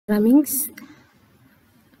Programming's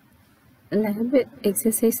lab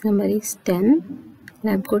exercise number is 10,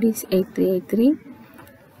 lab code is 8383.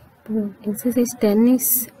 Exercise 10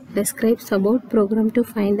 is describes about program to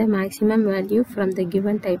find the maximum value from the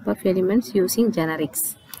given type of elements using generics.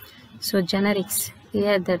 So generics,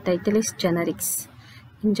 here the title is generics.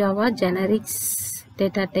 In Java, generics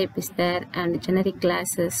data type is there, and generic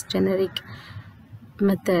classes, generic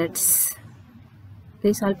methods,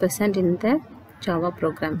 these all present in the Java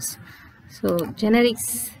programs. So generics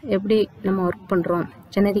எப்படி நம்ம work பண்றோம்,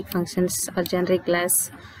 generic functions or generic class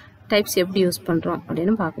types எப்படி use பண்றோம்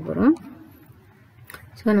அப்படினு பார்க்க போறோம்.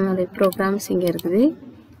 So நம்மளுடைய programs இங்க இருக்குது.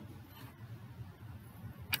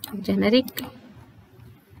 Generic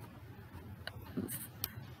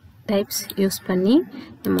types யூஸ் பண்ணி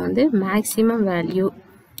நம்ம வந்து maximum value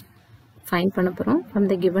find பண்ண போறோம் from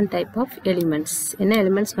the given type of elements. என்ன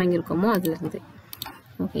elements வாங்கியிருக்கோமோ அதுல இருந்து.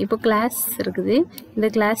 ஓகே, இப்போ கிளாஸ் இருக்குது. இந்த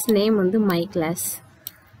கிளாஸ் நேம் வந்து my class.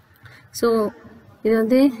 ஸோ இது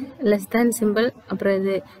வந்து less than symbol, அப்புறம்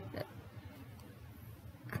இது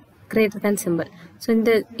greater than symbol. ஸோ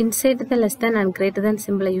இந்த inside the less than and greater than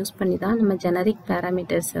symbol use பண்ணி தான் நம்ம ஜெனரிக்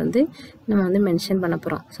பேராமீட்டர்ஸ் வந்து நம்ம வந்து மென்ஷன் பண்ண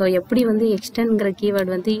போகிறோம். ஸோ எப்படி வந்து எக்ஸ்டெண்ட்ங்கிற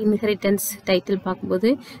கீவேர்டு வந்து இன்ஹெரிட்டன்ஸ் டைட்டில் பார்க்கும்போது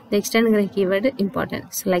இந்த எக்ஸ்டெண்ட்ங்கிற keyword important.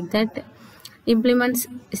 So like that implements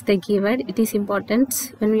is the keyword. It is important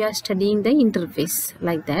when we are studying the interface,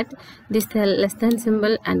 like that. This the less than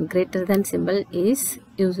symbol and greater than symbol is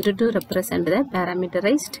used to represent the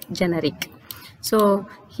parameterized generic. So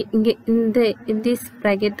in this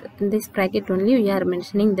bracket only we are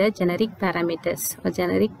mentioning the generic parameters or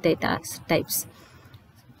generic data types.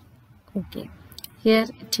 Okay, here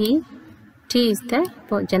t is the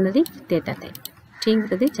generic data type. T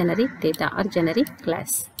is the generic data or generic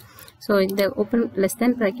class. So in the open less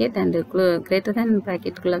than bracket and greater than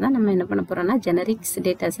bracket குள்ள தான் நம்ம என்ன பண்ண போறோம்னா generics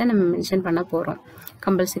datasஐ நம்ம mention பண்ண போறோம்.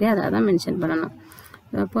 Compulsory அதை தான் மென்ஷன் பண்ணணும்.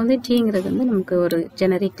 அப்போ வந்து டீங்கிறது வந்து நமக்கு ஒரு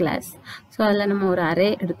generic class. ஸோ அதில் நம்ம ஒரு அரே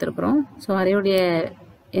எடுத்துருக்குறோம். ஸோ அரேயுடைய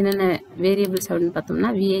என்னென்ன வேரியபிள்ஸ் அப்படின்னு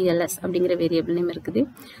பார்த்தோம்னா vals அப்படிங்கிற வேரியபிள் நேம் இருக்குது.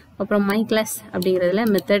 அப்புறம் my class அப்படிங்கிறதுல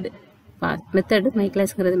மெத்தட் my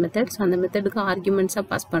classங்கிறது மெத்தட். ஸோ அந்த மெத்தடுக்கு ஆர்குமெண்ட்ஸாக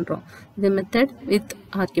பாஸ் பண்ணுறோம். இது method with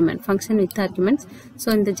argument, function with arguments. So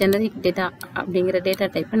இந்த ஜெனரிக் டேட்டா அப்படிங்கிற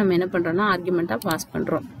டேட்டா டைப்பை நம்ம என்ன பண்ணுறோம்னா ஆர்குமெண்ட்டாக பாஸ்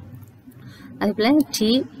பண்ணுறோம். அதுபோல்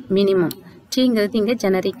டி மினிமம், டீங்கிறது இங்கே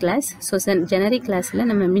ஜெனரிக் கிளாஸ். ஸோ ஜெனரிக் கிளாஸில்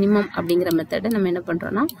நம்ம மினிமம் அப்படிங்கிற மெத்தடை நம்ம என்ன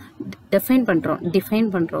பண்ணுறோம்னா டிஃபைன்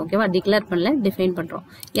பண்ணுறோம். ஓகேவா, டிக்ளேர் பண்ணல, டிஃபைன் பண்ணுறோம்.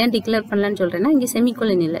 ஏன் டிக்ளேர் பண்ணலான்னு சொல்கிறேன்னா இங்கே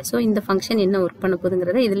செமிகோலன் இல்லை. ஸோ இந்த ஃபங்க்ஷன் என்ன ஒர்க் பண்ண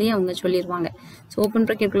போகுதுங்கிறத இதுலேயே அவங்க சொல்லிடுவாங்க. ஸோ ஓப்பன்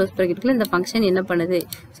ப்ராக்கெட் க்ளோஸ் ப்ராக்கெட்டுக்குள்ள இந்த ஃபங்க்ஷன் என்ன பண்ணுது.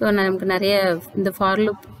 ஸோ நமக்கு நிறைய இந்த ஃபார்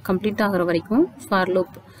லூப் கம்ப்ளீட் ஆகிற வரைக்கும்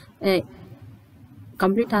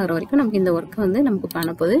நமக்கு இந்த ஒர்க்கை வந்து நமக்கு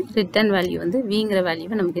பண்ண போகுது. ரிட்டர்ன் வேல்யூ வந்து விங்கிற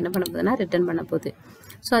வேல்யூவை நமக்கு என்ன பண்ண போகுதுன்னா ரிட்டர்ன் பண்ண போகுது.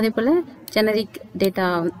 ஸோ அதே போல் ஜெனரிக் டேட்டா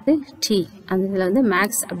வந்து டி, அந்த இதில் வந்து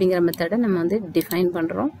மேக்ஸ் அப்படிங்கிற மெத்தடை நம்ம வந்து டிஃபைன்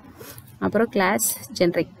பண்ணுறோம். அப்புறம் கிளாஸ்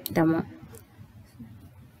ஜெனரிக் டெமோ,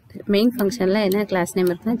 மெயின் ஃபங்க்ஷனில் என்ன கிளாஸ்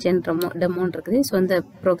நேம் இருக்குன்னா டெமோன்னு இருக்குது. ஸோ அந்த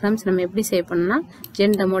ப்ரோக்ராம்ஸ் நம்ம எப்படி சேவ் பண்ணணும்னா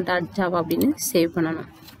jdk-bin.java அப்படின்னு சேவ் பண்ணணும்.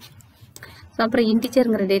 ஸோ அப்புறம்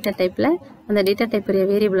இன்டிஜருங்கிற டேட்டா டைப்பில் அந்த டேட்டா டைப்புடைய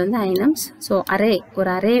வேரியபிள் வந்து ஐனம்ஸ். ஸோ ஒரு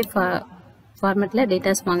அரே ஃபார்மேட்டில்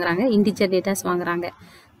டேட்டாஸ் வாங்குறாங்க, இன்டிஜர் டேட்டாஸ் வாங்குறாங்க,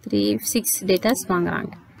 6 டேட்டாஸ்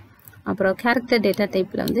வாங்குறாங்க. அப்புறம் கேரக்டர் டேட்டா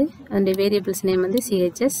டைப்பில் வந்து அதனுடைய வேரியபிள்ஸ் நேம் வந்து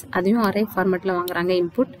CHS, அதையும் அரே ஃபார்மேட்டில் வாங்குறாங்க,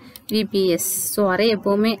 இன்புட் VPS. ஸோ அரே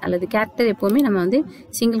எப்போவுமே அல்லது கேரக்டர் எப்போவுமே நம்ம வந்து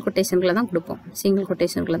சிங்கிள் கொட்டேஷனுக்குள்ள தான் கொடுப்போம். சிங்கிள்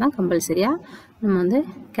கொட்டேஷனுக்குள்ள தான் கம்பல்சரியாக நம்ம வந்து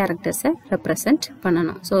கேரக்டர்ஸை ரெப்ரசன்ட்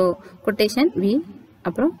பண்ணணும். ஸோ கொட்டேஷன் வி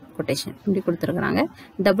அப்புறம் கொட்டேஷன் இப்படி கொடுத்துருக்குறாங்க.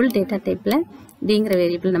 டபுள் டேட்டா டைப்பில் டிங்கிற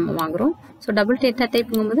வேரியபிள் நம்ம வாங்குகிறோம். ஸோ டபுள் டேட்டா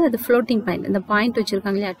டைப்புங்கும்போது அது ஃப்ளோட்டிங் பாயிண்ட், இந்த பாயிண்ட்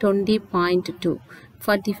வச்சுருக்காங்க இல்லையா, 20.2,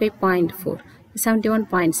 45.4,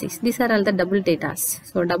 71.6. These are all the double datas.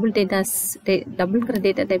 So டபுள்ங்கிற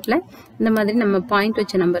data டைப்பில் இந்த மாதிரி நம்ம பாயிண்ட்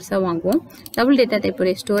வச்ச நம்பர்ஸாக வாங்குவோம். டபுள் டேட்டா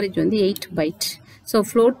டைப்புடைய ஸ்டோரேஜ் வந்து 8 byte. ஸோ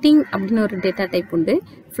ஃப்ளோட்டிங் அப்படின்னு ஒரு டேட்டா டைப் உண்டு.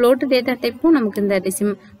 ஃப்ளோட் டேட்டா டைப்பும் நமக்கு இந்த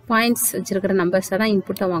பாயிண்ட்ஸ் வச்சிருக்கிற நம்பர்ஸை தான்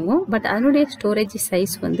இன்புட்டாக வாங்குவோம். பட் அதனுடைய ஸ்டோரேஜ்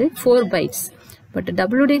சைஸ் வந்து 4 bytes. But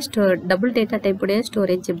double data டைப்புடைய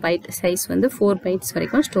storage byte size வந்து 4 bytes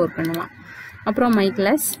வரைக்கும் ஸ்டோர் பண்ணலாம். அப்புறம் மை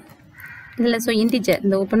கிளாஸ் இதில் ஸோ இன்டிஜர்,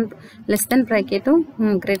 இந்த open less than ப்ராக்கெட்டும்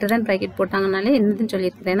greater than bracket போட்டாங்கனாலே என்னதுன்னு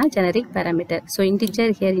சொல்லியிருக்கிறேன்னா generic parameter. So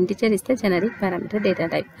integer is the generic parameter data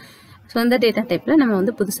type. So அந்த data டைப்பில் நம்ம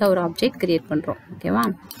வந்து புதுசாக ஒரு ஆப்ஜெக்ட் கிரியேட் பண்ணுறோம். ஓகேவா,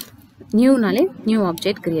 நியூனாலே நியூ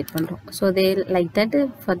ஆப்ஜெக்ட் கிரியேட் பண்ணுறோம். So they like that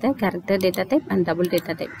for the character data type and double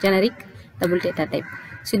data type, generic double data type.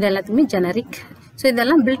 So இது எல்லாத்துக்குமே ஜெனரிக். ஸோ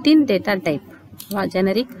இதெல்லாம் built-in data type,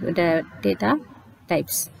 generic data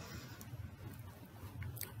types.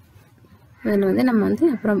 then வந்து நம்ம வந்து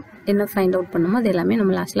அப்புறம் என்ன ஃபைண்ட் அவுட் பண்ணோமோ அது எல்லாமே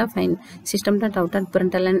நம்ம லாஸ்ட்ல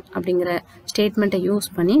system.out.println அப்படிங்கிற ஸ்டேட்மெண்ட்டை யூஸ்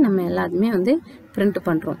பண்ணி நம்ம எல்லாத்தையுமே வந்து பிரிண்ட்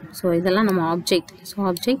பண்றோம். ஸோ இதெல்லாம் நம்ம object. So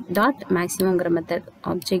object dot மேக்ஸிமம்ங்கிற method,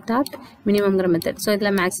 object dot மினிமம்ங்கிற method. So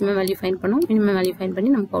இதில் மேக்ஸிமம் வேல்யூ ஃபைண்ட் பண்ணோம், மினிமம் வேல்யூ ஃபைண்ட் பண்ணி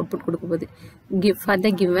நமக்கு அவுட்புட் கொடுக்க போகுது for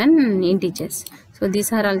the given integers. So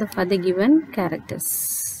these are all the for the given characters.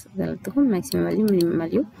 இதெல்லாத்துக்கும் maximum value, minimum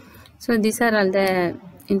value. So these are all the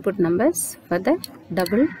input numbers for the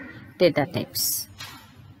double data types.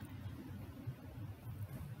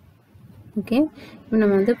 Okay, இப்போ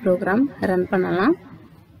நம்ம வந்து program run பண்ணலாம்.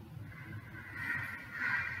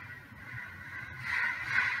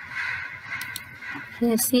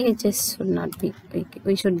 Here CHS should not be,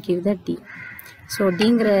 we should give the D. So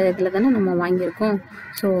டிங்கிற இதில் தானே நம்ம வாங்கியிருக்கோம்.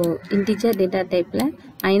 So integer data டைப்பில்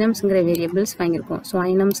ஐனம்ஸுங்கிற variables வாங்கியிருக்கோம். ஸோ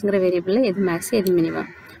ஐனம்ஸுங்கிற வேரியபிளில் எது மேக்ஸ் எது மினிமம்.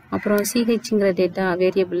 அப்புறம் சிஹெச்ங்கிற டேட்டா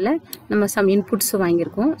வேரியபிளில் நம்ம சம் இன்புட்ஸ்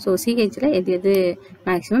வாங்கியிருக்கோம். ஸோ சிஹெச்சில் எது எது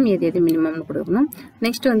மேக்ஸிமம் எது எது மினிமம்னு கொடுக்கணும்.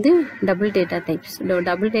 நெக்ஸ்ட் வந்து double data types.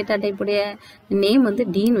 Double data டைப்புடைய name வந்து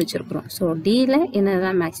டின்னு வச்சுருக்குறோம். ஸோ டியில்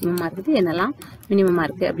என்னெல்லாம் மேக்ஸிமமாக இருக்குது என்னெல்லாம் மினிமமாக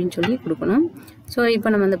இருக்குது அப்படின்னு சொல்லி கொடுக்கணும். ஸோ இப்போ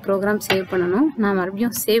நம்ம அந்த ப்ரோக்ராம் சேவ் பண்ணணும். நான்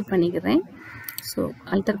மறுபடியும் சேவ் பண்ணிக்கிறேன். ஸோ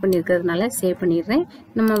அல்டர் பண்ணியிருக்கிறதுனால சேவ் பண்ணிடுறேன்.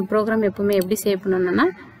 நம்ம ப்ரோக்ராம் எப்போவுமே எப்படி சேவ் பண்ணணும்னா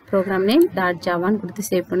ப்ரோக்ராம் நேம் .javaன்னு கொடுத்து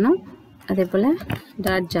சேவ் பண்ணணும். அதே போல்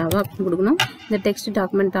 .java அப்படின்னு கொடுக்கணும். இந்த டெக்ஸ்ட்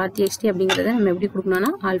டாக்குமெண்ட் .txt அப்படிங்கிறத நம்ம எப்படி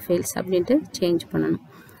கொடுக்கணும்னா ஆல் ஃபைல்ஸ் அப்படின்ட்டு சேஞ்ச் பண்ணணும்.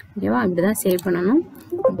 ஓகேவா, அப்படி தான் சேவ் பண்ணணும்.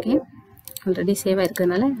 ஓகே, ஆல்ரெடி சேவ்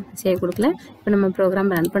ஆகிருக்கிறதுனால சேவ் கொடுக்கல. இப்போ நம்ம ப்ரோக்ராம்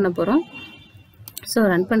ரன் பண்ண போகிறோம். ஸோ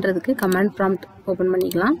ரன் பண்ணுறதுக்கு கமாண்ட் ப்ராம்ப்ட் ஓப்பன்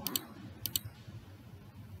பண்ணிக்கலாம்.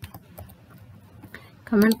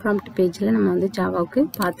 கமாண்ட் ப்ராம்ப்ட் பேஜில் நம்ம வந்து ஜாவாவுக்கு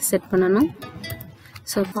பாத் செட் பண்ணணும்.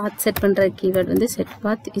 ஸோ பாத் செட் பண்ணுற கீவேர்ட் வந்து set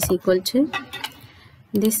path is equal to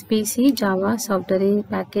this PC Java software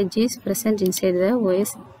package is present inside the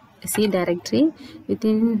OSC directory.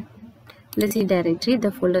 Within the C directory,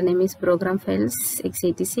 the folder name is program files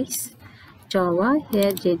x86 Java.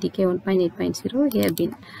 Here jdk 1.8.0. Here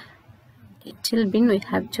bin. Till bin we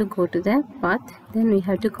have to go to the path. Then we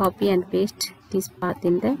have to copy and paste this path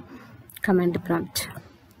in the command prompt.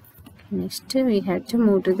 Next we have to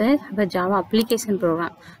move to the Java application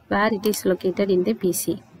program where it is located in the PC.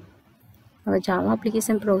 Our Java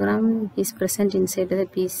application program is present inside the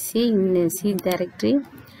PC in the C directory.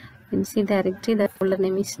 In C directory, the folder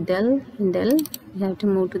name is Del. In Del, we have to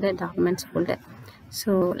move to the documents folder.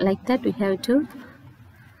 So like that, we have to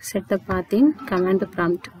set the path in command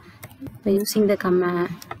prompt by using the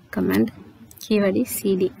command keyword is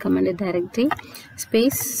cd command directory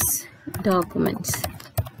space documents.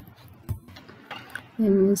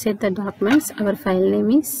 Then set the documents. Our file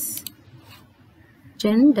name is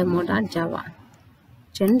jdemo.java.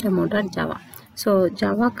 jdemo.java. So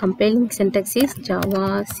Java compiling syntax is Java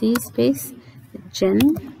C space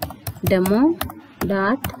jdemo.java.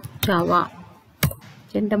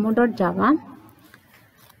 jdemo.java.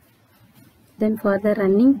 Then for the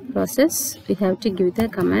running process, we have to give the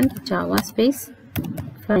command Java space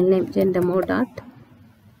file name jdemo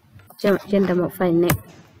file name.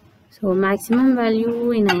 So maximum value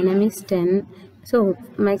in enum is 10. So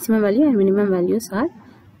maximum value and minimum values are,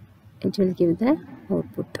 it will give the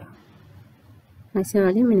output. Maximum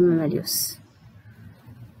value, minimum values.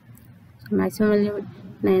 So maximum value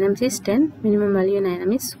in enum is 10. Minimum value in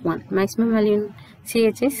enum is 1. Maximum value in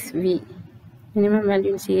CH is V. Minimum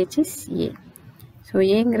value in CH is A. So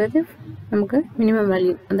ஏங்கிறது நமக்கு minimum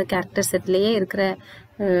value, அந்த character செட்லேயே இருக்கிற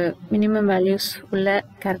minimum values உள்ள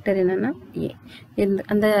character என்னென்னா ஏ.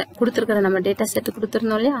 அந்த கொடுத்துருக்கிற நம்ம data set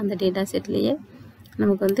கொடுத்துருந்தோம் இல்லையா, அந்த டேட்டா செட்லேயே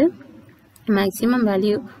நமக்கு வந்து மேக்ஸிமம்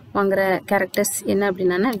வேல்யூ வாங்குகிற கேரக்டர்ஸ் என்ன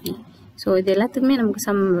அப்படின்னா வி. ஸோ இது எல்லாத்துக்குமே நமக்கு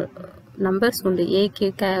சம் நம்பர்ஸ் உண்டு. ஏக்கு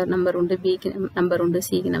நம்பர் உண்டு, பிக்கு நம்பர் உண்டு,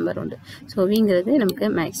 சிக்கு நம்பர் உண்டு. ஸோ விங்கிறது நமக்கு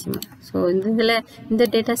மேக்ஸிமம். ஸோ இந்த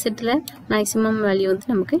டேட்டா செட்டில் மேக்ஸிமம் வேல்யூ வந்து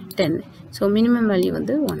நமக்கு 10. ஸோ மினிமம் வேல்யூ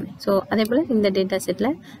வந்து 1. ஸோ அதே போல் இந்த டேட்டா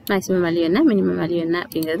செட்டில் மேக்ஸிமம் வேல்யூ என்ன, மினிமம் வேல்யூ என்ன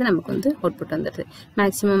அப்படிங்கிறது நமக்கு வந்து அவுட்புட் வந்துடுது.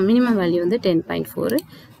 மினிமம் வேல்யூ வந்து 10.4,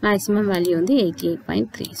 மேக்ஸிமம் வேல்யூ வந்து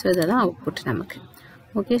 88.3. ஸோ இதெல்லாம் அவுட்புட் நமக்கு.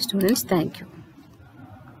 Okay students, thank you.